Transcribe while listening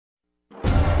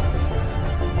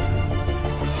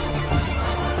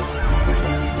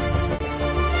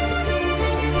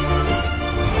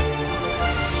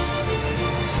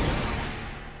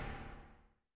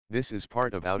This is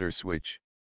part of outer switch.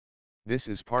 This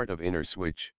is part of inner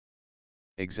switch.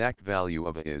 Exact value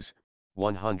of A is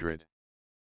 100.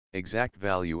 Exact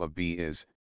value of B is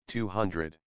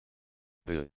 200.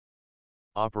 The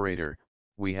operator,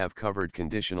 we have covered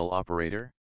conditional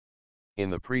operator in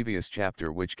the previous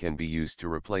chapter, which can be used to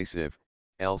replace if,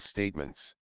 else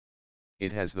statements.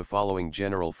 It has the following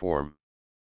general form: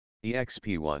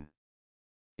 exp1,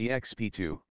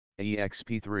 exp2,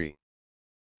 exp3,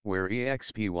 where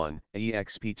exp1,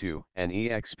 exp2, and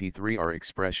exp3 are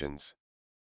expressions.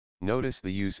 Notice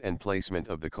the use and placement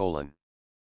of the colon.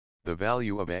 The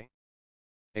value of a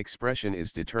expression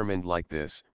is determined like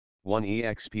this: 1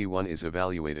 exp1 is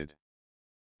evaluated.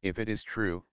 If it is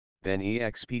true, then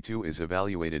exp2 is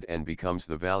evaluated and becomes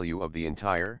the value of the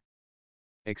entire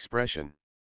expression.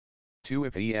 2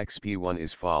 If exp1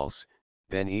 is false,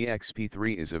 then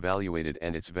exp3 is evaluated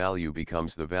and its value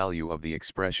becomes the value of the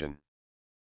expression.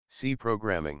 C.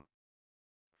 Programming.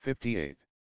 58.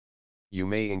 You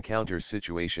may encounter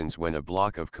situations when a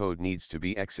block of code needs to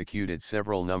be executed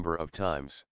several number of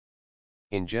times.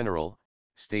 In general,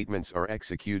 statements are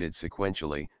executed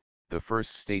sequentially. The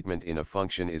first statement in a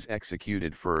function is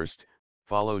executed first,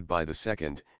 followed by the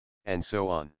second, and so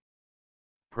on.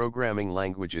 Programming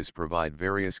languages provide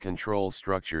various control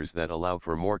structures that allow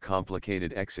for more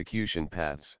complicated execution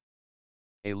paths.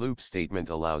 A loop statement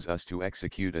allows us to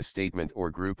execute a statement or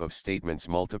group of statements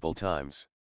multiple times.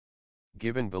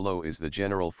 Given below is the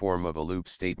general form of a loop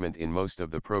statement in most of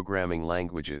the programming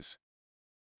languages.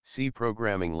 C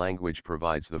programming language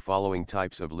provides the following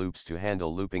types of loops to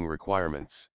handle looping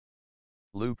requirements.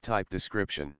 Loop type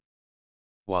description.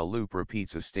 While loop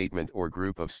repeats a statement or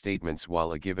group of statements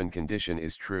while a given condition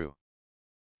is true.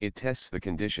 It tests the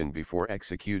condition before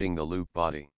executing the loop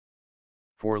body.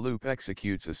 For loop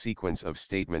executes a sequence of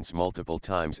statements multiple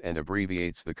times and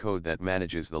abbreviates the code that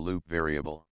manages the loop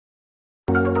variable.